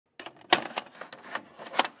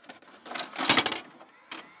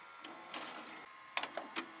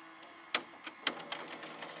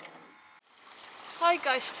Hi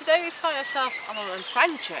guys, today we find ourselves on an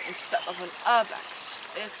adventure instead of an urbex.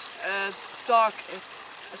 It's a dark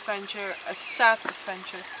adventure, a sad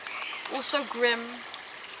adventure, also grim.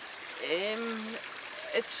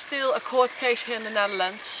 It's still a court case here in the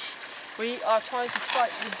Netherlands. We are trying to find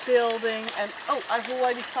the building and oh, I've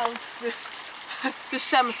already found the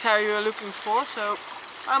cemetery we were looking for, so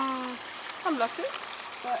I'm lucky.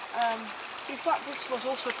 But we thought this was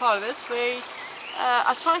also part of it. We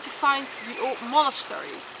are trying to find the old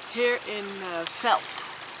monastery here in Velp.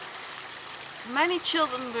 Many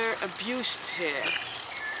children were abused here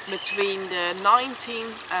between the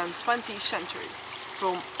 19th and 20th century,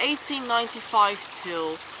 from 1895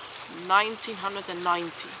 till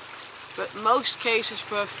 1990. But most cases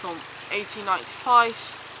were from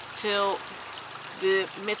 1895 till the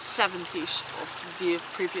mid-70s of the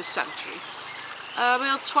previous century.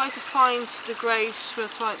 We'll try to find the graves, we'll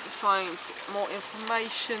try to find more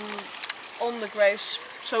information on the graves.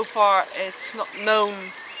 So far it's not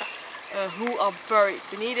known who are buried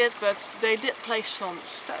beneath it, but they did place some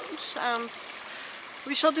stones, and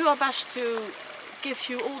we shall do our best to give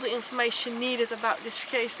you all the information needed about this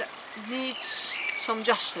case that needs some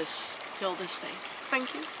justice till this day.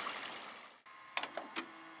 Thank you.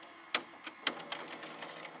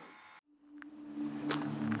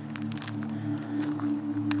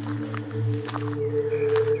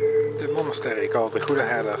 Monastery called the Goede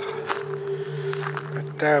Herder.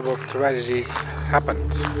 Terrible tragedies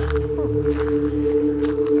happened.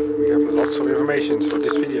 We have lots of information for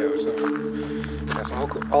this video. So there's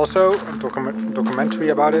also a documentary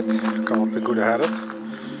about it called the Goede Herder,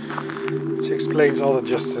 which explains all the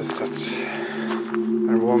justice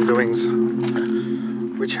and wrongdoings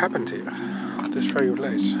which happened here at this very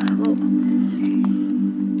place.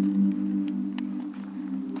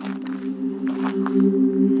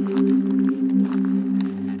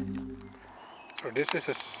 This is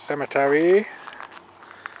a cemetery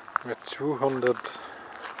where 200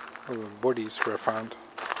 bodies were found,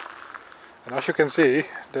 and as you can see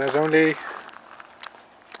there's only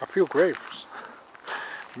a few graves,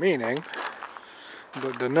 meaning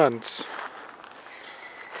that the nuns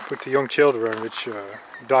put the young children which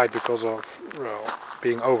died because of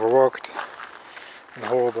being overworked in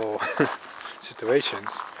horrible situations.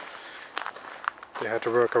 They had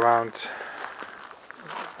to work around,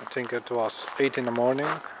 I think it was 8 in the morning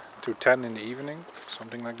to 10 in the evening,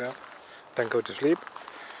 something like that. Then go to sleep.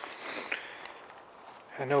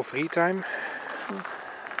 And no free time.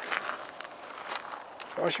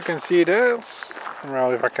 So as you can see there's,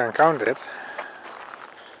 well, if I can count it,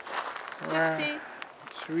 50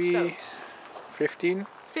 3, stones. 15?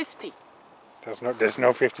 50. There's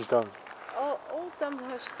no 50 stones. All of them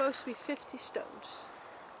are supposed to be 50 stones.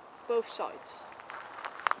 Both sides.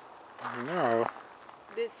 No.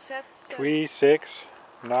 It said 3, 6,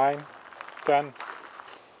 9, 10.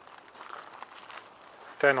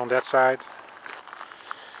 10 on that side.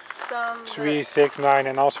 3, 6, 9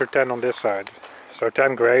 and also 10 on this side. So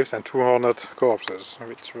 10 graves and 200 corpses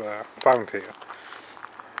which were found here.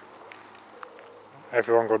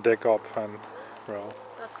 Everyone got dug up and, well,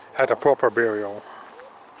 had a proper burial.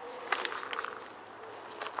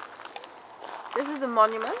 This is the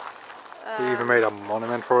monument. We even made a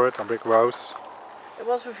monument for it, a big rose. It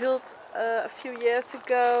was revealed a few years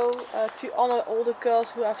ago to honor all the girls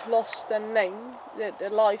who have lost their name, their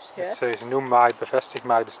lives here. It says noem mij, bevestig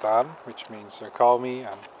mijn bestaan, which means call me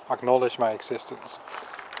and acknowledge my existence.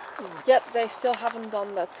 Yet they still haven't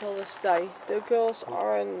done that till this day. The girls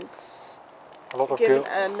aren't given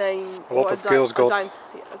a name or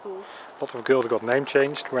identity at all. A lot of girls got name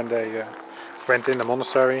changed when they went in the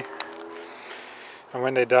monastery. And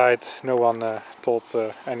when they died, no one told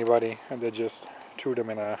anybody, and they just threw them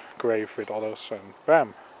in a grave with others, and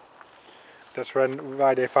bam! That's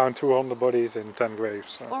why they found 200 bodies in 10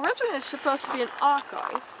 graves. So. Originally it's supposed to be an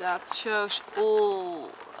archive that shows all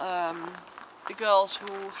the girls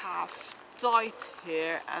who have died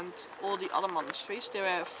here and all the other monasteries. There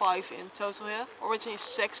were 5 in total here. Originally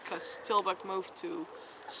 6 because Tilburg moved to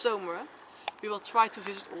Zomeren. We will try to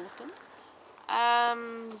visit all of them.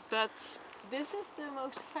 But this is the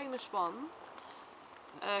most famous one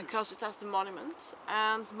because it has the monument,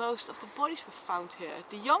 and most of the bodies were found here.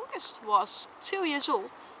 The youngest was 2 years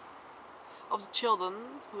old of the children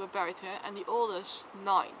who were buried here, and the oldest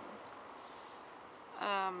 9.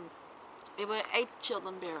 There were 8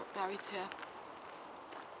 children buried here.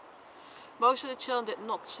 Most of the children did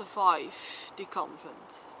not survive the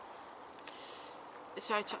convent. It's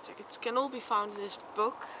very tragic. It can all be found in this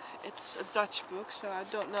book. It's a Dutch book, so I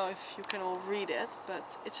don't know if you can all read it,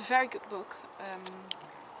 but it's a very good book.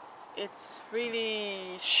 It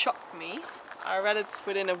really shocked me I read it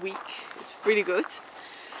within a week. It's really good.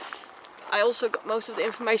 I also got most of the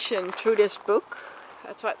information through this book.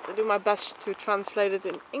 I tried to do my best to translate it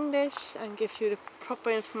in English and give you the proper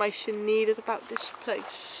information needed about this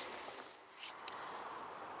place.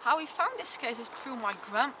 How we found this case is through my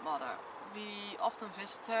grandmother. We often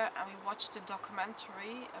visit her and we watched a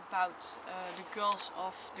documentary about the girls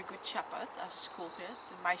of the Good Shepherd, as it's called here,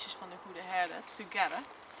 the meisjes van de Goede Herde, together.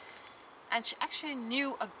 And she actually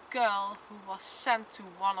knew a girl who was sent to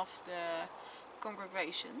one of the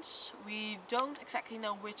congregations. We don't exactly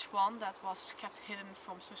know which one, that was kept hidden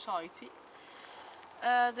from society.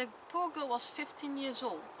 The poor girl was 15 years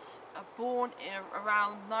old, born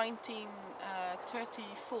around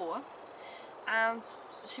 1934, and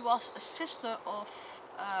she was a sister of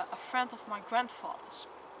a friend of my grandfather's.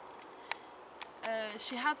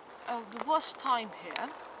 She had the worst time here,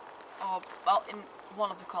 or well, in one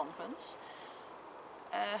of the convents.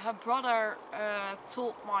 Her brother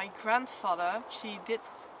told my grandfather she did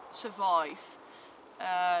survive.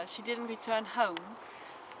 She didn't return home.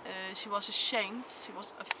 She was ashamed. She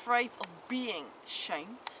was afraid of being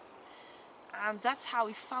shamed. And that's how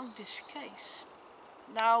we found this case.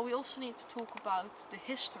 Now we also need to talk about the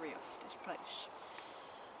history of this place.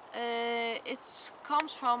 It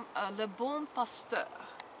comes from Le Bon Pasteur,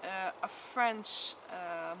 a French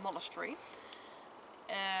monastery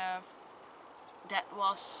that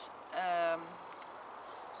was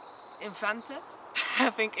invented. I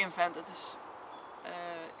think invented is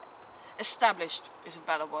established is a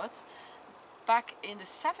better word. Back in the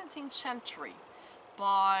 17th century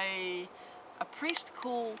by a priest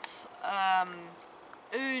called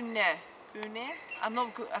Euné. I'm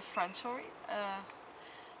not good at French, sorry.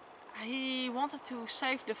 He wanted to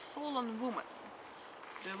save the fallen woman,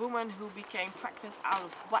 the woman who became pregnant out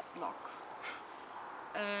of wedlock.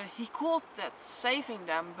 He called that saving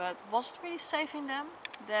them, but was it really saving them?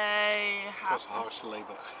 They had harsh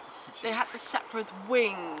labor. They had the separate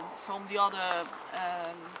wing from the other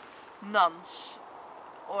nuns,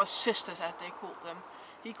 or sisters as they called them.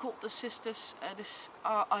 He called the sisters this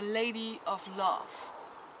Our Lady of Love.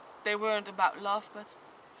 They weren't about love, but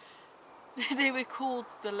they were called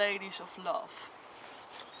the Ladies of Love.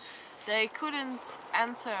 They couldn't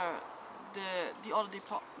enter the other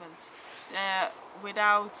department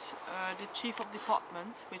without the chief of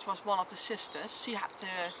department, which was one of the sisters. She had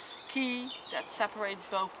the key that separated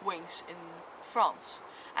both wings in France.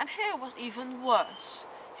 And here it was even worse.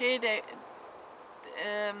 Here they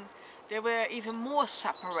were even more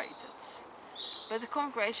separated. But the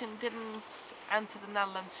congregation didn't enter the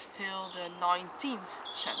Netherlands till the 19th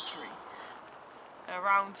century,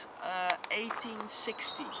 around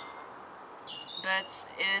 1860. But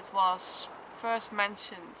it was first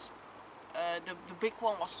mentioned, the big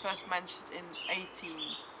one was first mentioned in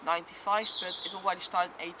 1895, but it already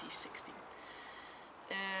started in 1860.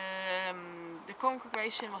 The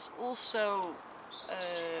congregation was also,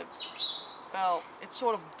 well, it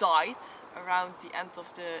sort of died around the end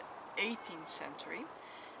of the 18th century,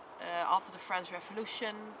 after the French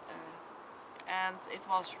Revolution, and it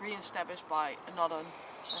was re-established by another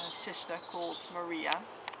sister called Maria.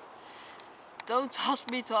 Don't ask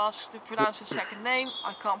me to pronounce her second name,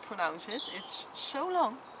 I can't pronounce it, it's so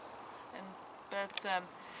long. But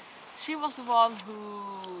she was the one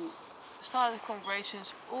who started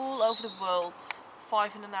congregations all over the world,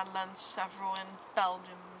 5 in the Netherlands, several in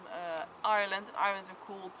Belgium, Ireland. In Ireland they're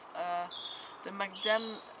called the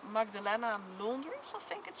Magdalena Laundries, I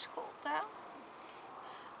think it's called there.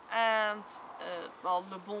 And well,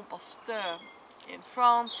 Le Bon Pasteur in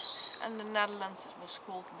France, and in the Netherlands it was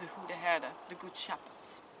called the Goede Herde, the Good Shepherd.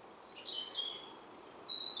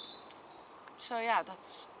 So yeah,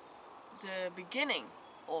 that's the beginning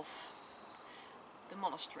of the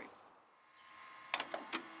monastery.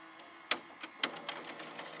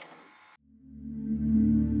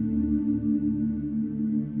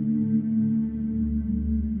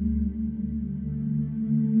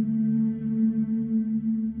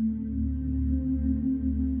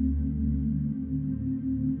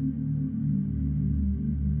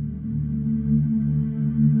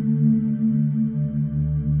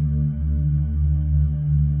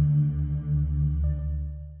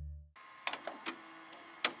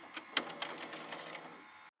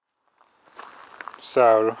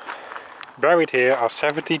 So, buried here are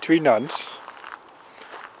 73 nuns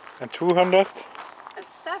and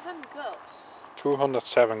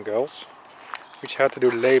 207 girls, which had to do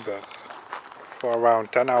labor for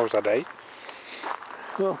around 10 hours a day.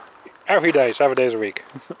 Every day, 7 days a week.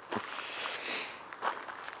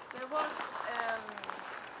 There was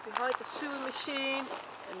behind the sewing machine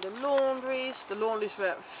in the laundries. The laundries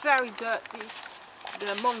were very dirty.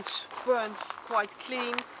 The monks weren't quite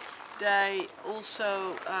clean. They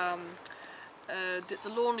also did the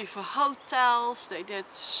laundry for hotels. They did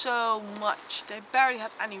so much. They barely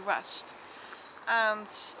had any rest. And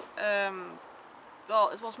well,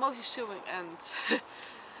 it was mostly sewing and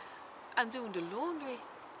and doing the laundry.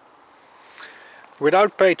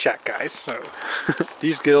 Without paycheck, guys. So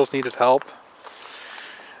these girls needed help,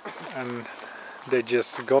 and they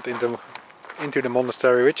just got into the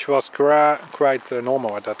monastery, which was quite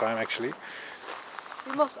normal at that time, actually.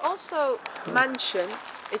 We must also mention,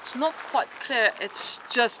 it's not quite clear, it's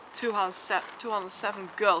just 207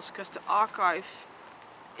 girls, because the archive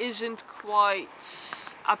isn't quite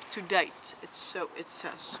up to date, so it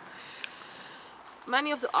says.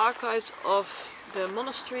 Many of the archives of the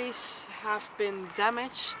monasteries have been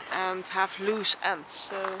damaged and have loose ends,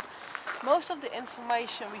 so most of the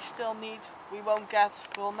information we still need, we won't get,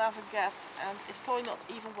 we'll never get, and it's probably not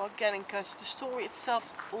even worth getting because the story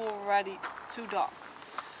itself is already too dark.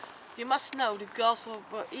 You must know the girls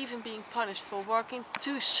were even being punished for working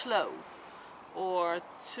too slow or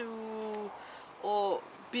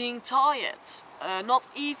being tired, not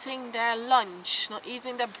eating their lunch, not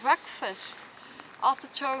eating their breakfast. After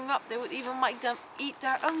throwing up, they would even make them eat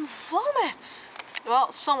their own vomit.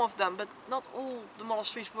 Well, some of them, but not all the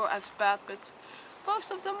monasteries were as bad, but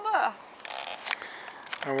most of them were.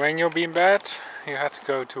 And when you've been bad, you had to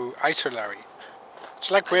go to isolary. It's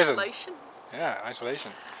like prison. Isolation. Yeah,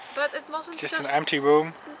 isolation. But it wasn't just an empty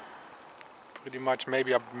room. Pretty much,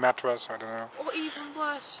 maybe a mattress, I don't know. Or even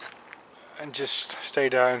worse. And just stay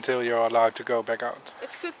there until you're allowed to go back out.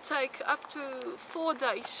 It could take up to 4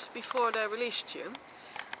 days before they released you.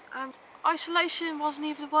 And isolation wasn't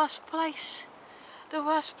even the worst place. The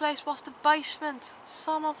worst place was the basement.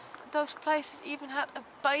 Some of those places even had a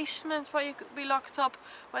basement where you could be locked up,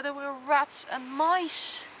 where there were rats and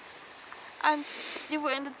mice. And you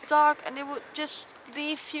were in the dark and they would just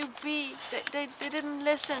leave you be. They didn't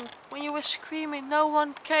listen. When you were screaming, no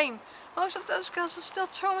one came. Most of those girls are still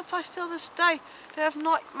traumatized till this day. They have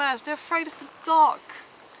nightmares, they're afraid of the dark.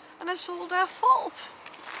 And it's all their fault.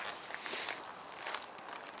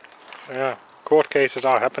 So yeah, court cases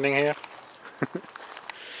are happening here.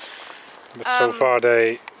 But so far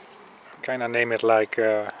they kind of name it like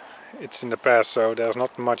it's in the past, so there's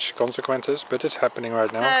not much consequences, but it's happening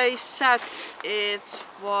right now. They said it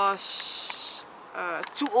was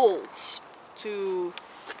too old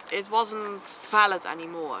it wasn't valid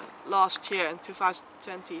anymore last year in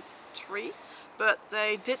 2023, but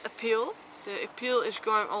they did appeal. The appeal is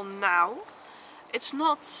going on now. It's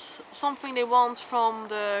not something they want from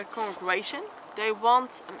the congregation. They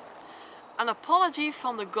want an apology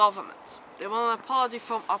from the government. They want an apology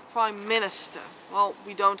from our Prime Minister. Well,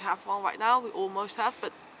 we don't have one right now, we almost have,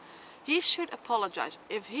 but he should apologize.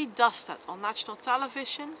 If he does that on national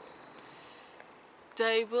television,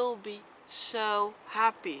 they will be so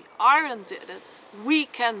happy. Ireland did it, we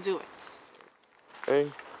can do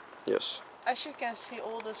it. Yes. As you can see,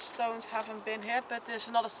 all the stones haven't been here, but there's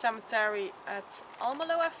another cemetery at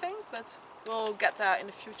Almelo, I think, but we'll get there in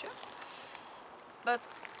the future. But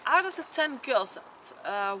out of the 10 girls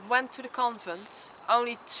that went to the convent,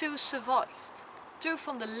 only 2 survived. 2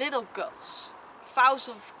 from the little girls.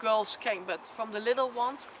 Thousands of girls came, but from the little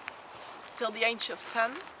ones till the age of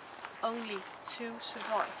 10, only 2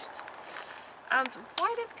 survived. And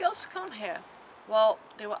why did girls come here? Well,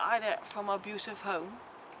 they were either from an abusive home,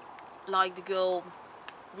 like the girl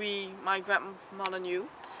my grandmother knew.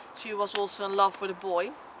 She was also in love with a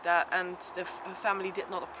boy, and her family did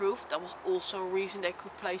not approve. That was also a reason they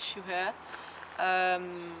could place you here.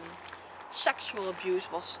 Sexual abuse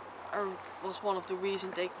was one of the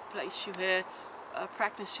reasons they could place you here.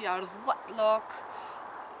 Pregnancy out of wedlock.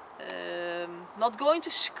 Not going to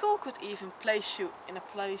school could even place you in a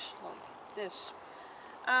place like this.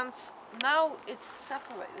 And now it's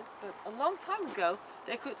separated, but a long time ago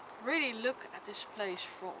they could really look at this place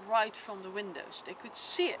right from the windows. They could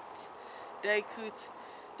see it.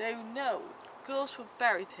 They know girls were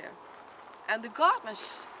buried here. And the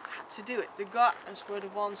gardeners had to do it. The gardeners were the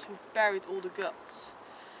ones who buried all the girls.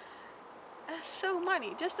 And so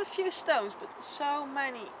many, just a few stones, but so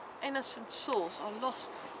many innocent souls are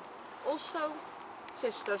lost. Also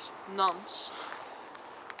sisters, nuns.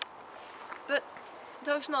 But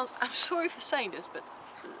those nuns, I'm sorry for saying this, but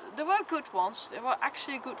there were good ones. There were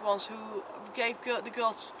actually good ones who gave the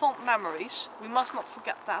girls fond memories. We must not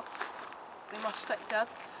forget that. We must take that.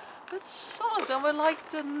 But some of them were like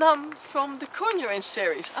the nun from the Conjuring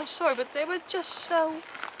series. I'm sorry, but they were just so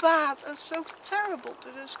bad and so terrible to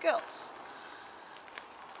those girls.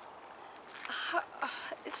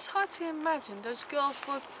 it's hard to imagine. Those girls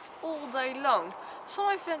worked all day long,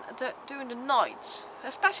 some even during the nights,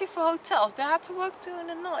 especially for hotels. They had to work during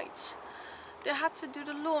the nights. They had to do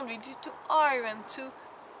the laundry, to iron, to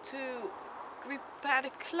repair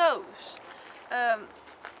the clothes.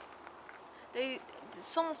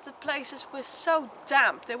 Some of the places were so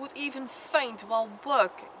damp they would even faint while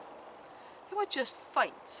working. They would just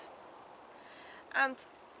faint. And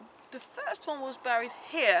the first one was buried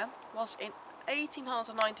here was in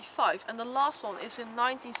 1895, and the last one is in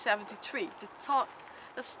 1973.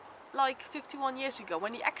 That's like 51 years ago,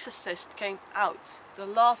 when The Exorcist came out. The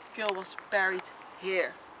last girl was buried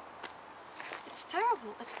here. It's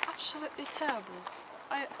terrible. It's absolutely terrible.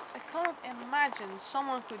 I can't imagine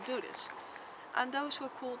someone could do this. And those were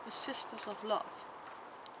called the Sisters of Love.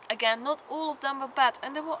 Again, not all of them were bad,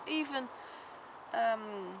 and there were even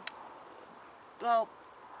well,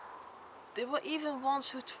 there were even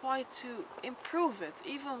ones who tried to improve it.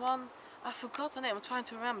 Even one, I forgot the name, I'm trying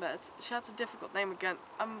to remember it. She had a difficult name again.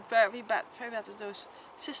 I'm very bad at those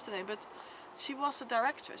sister names, but she was the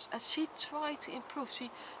directress and she tried to improve. She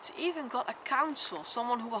even got a council,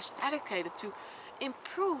 someone who was educated, to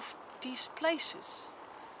improve these places.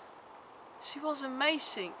 She was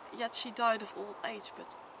amazing, yet she died of old age.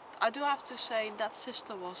 But I do have to say that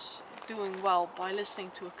sister was doing well by listening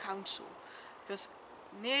to a council, because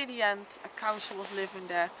near the end a council was living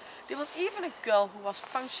there. There was even a girl who was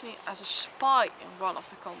functioning as a spy in one of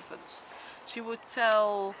the convents. She would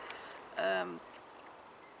tell the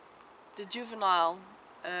juvenile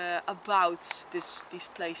about these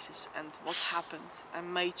places and what happened,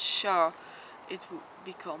 and made sure it would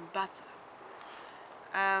become better.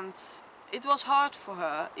 And it was hard for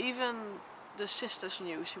her. Even the sisters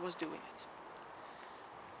knew she was doing it.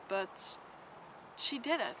 But she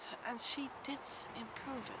did it, and she did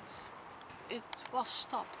improve it. It was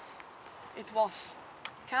stopped. It was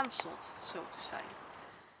cancelled, so to say.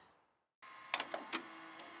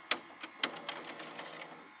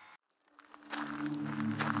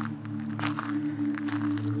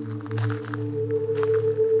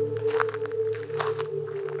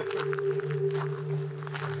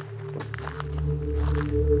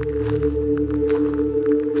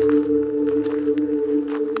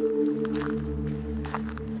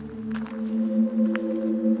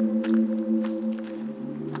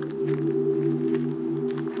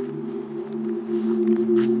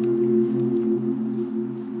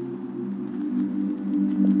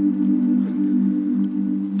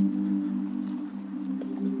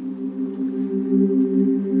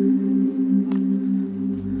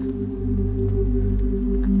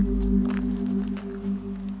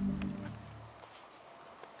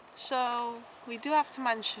 So we do have to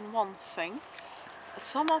mention one thing.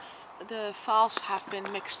 Some of the files have been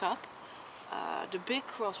mixed up. The big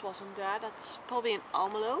cross wasn't there. That's probably in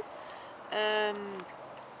Almelo.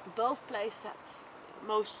 Both places had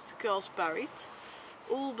most girls buried.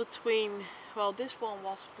 All between, well, this one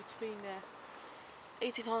was between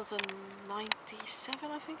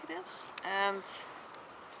 1897, I think it is, and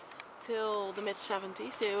till the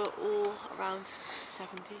mid-70s. They were all around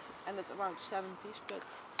 70, ended around 70s,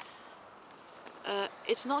 but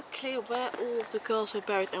it's not clear where all of the girls were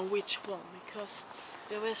buried and which one, because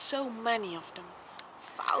there were so many of them.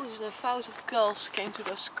 Thousands and thousands of girls came to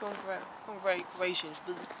those congregations,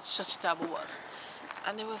 but it's such a terrible word.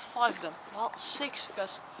 And there were 5 of them, well 6,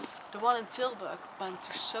 because the one in Tilburg went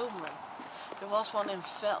to Zomeren. There was one in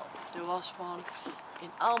Vel, there was one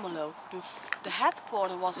in Almelo, the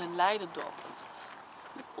headquarter was in Leiderdorp.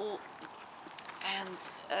 And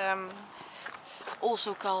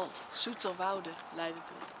also called Zoeterwoude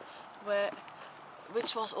Leiderdorp,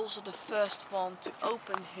 which was also the first one to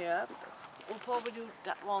open here. But we'll probably do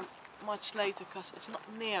that one much later because it's not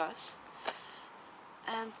near us.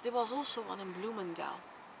 And there was also one in Bloemendaal.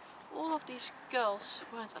 All of these girls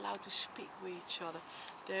weren't allowed to speak with each other.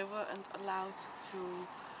 They weren't allowed to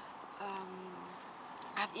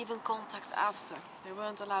have even contact after. They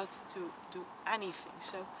weren't allowed to do anything.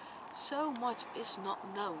 So much is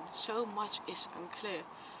not known, so much is unclear.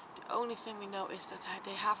 The only thing we know is that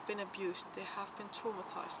they have been abused, they have been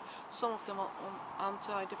traumatized. Some of them are on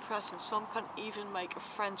antidepressants, some can't even make a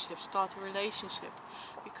friendship, start a relationship,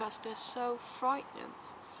 because they're so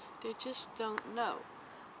frightened. They just don't know.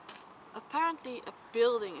 Apparently a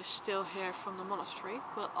building is still here from the monastery.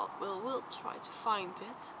 We'll try to find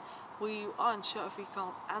it. We aren't sure if we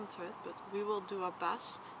can't enter it, but we will do our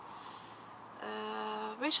best.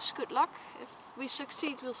 Wish us good luck. If we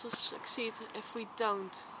succeed, we'll succeed. If we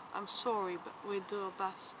don't, I'm sorry, but we'll do our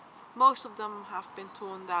best. Most of them have been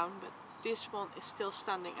torn down, but this one is still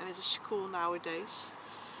standing and is a school nowadays,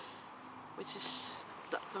 which is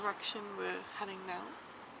that direction we're heading now.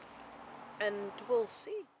 And we'll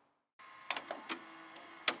see.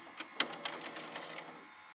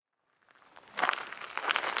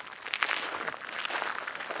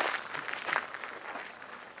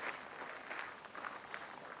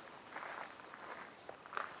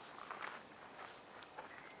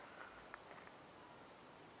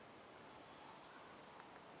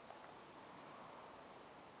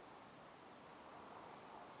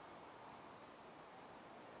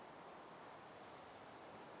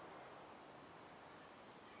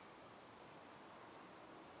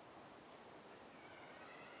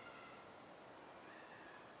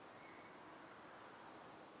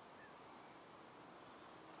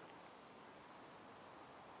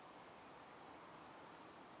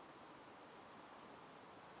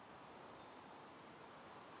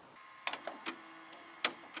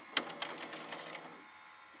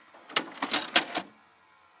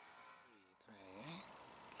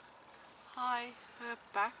 Hi, we're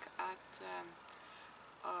back at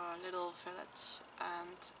our little village,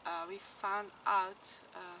 and we found out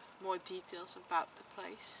more details about the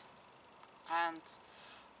place, and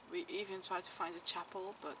we even tried to find a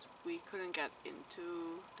chapel, but we couldn't get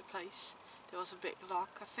into the place. There was a big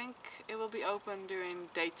lock. I think it will be open during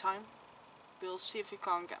daytime. We'll see if we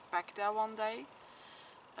can get back there one day.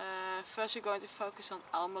 First we're going to focus on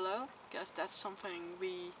Almelo, because that's something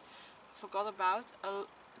we forgot about.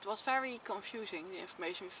 It was very confusing, the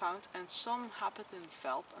information we found, and some happened in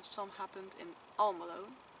Velp and some happened in Almelo.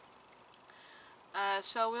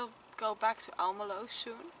 So we'll go back to Almelo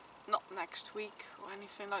soon. Not next week or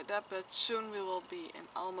anything like that, but soon we will be in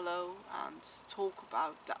Almelo and talk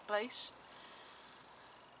about that place.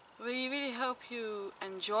 We really hope you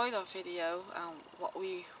enjoyed our video and what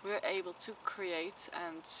we were able to create,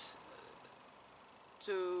 and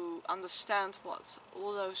to understand what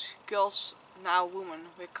all those girls, now women,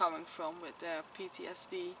 were coming from with their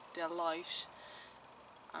PTSD, their lives.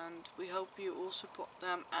 And we hope you all support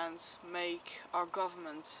them and make our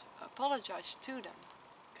government apologize to them,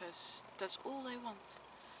 because that's all they want.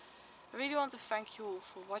 I really want to thank you all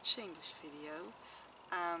for watching this video,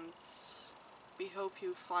 and we hope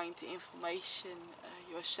you find the information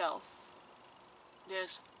yourself.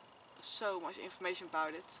 There's so much information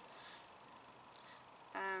about it.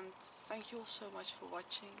 And thank you all so much for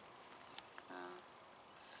watching.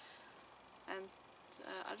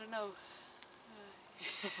 I don't know.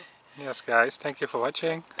 Yes guys, thank you for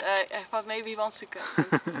watching. I thought maybe he wants to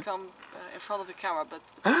come in front of the camera, but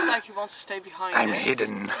it looks like he wants to stay behind I'm it.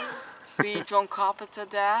 hidden. We John Carpenter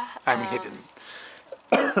there. I'm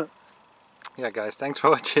hidden. Yeah guys, thanks for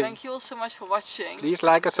watching. Thank you all so much for watching. Please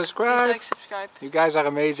like and subscribe. Please like, subscribe. You guys are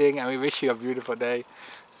amazing and we wish you a beautiful day.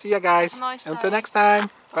 See ya guys. Have a nice Until day. next time.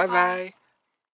 Bye Bye bye.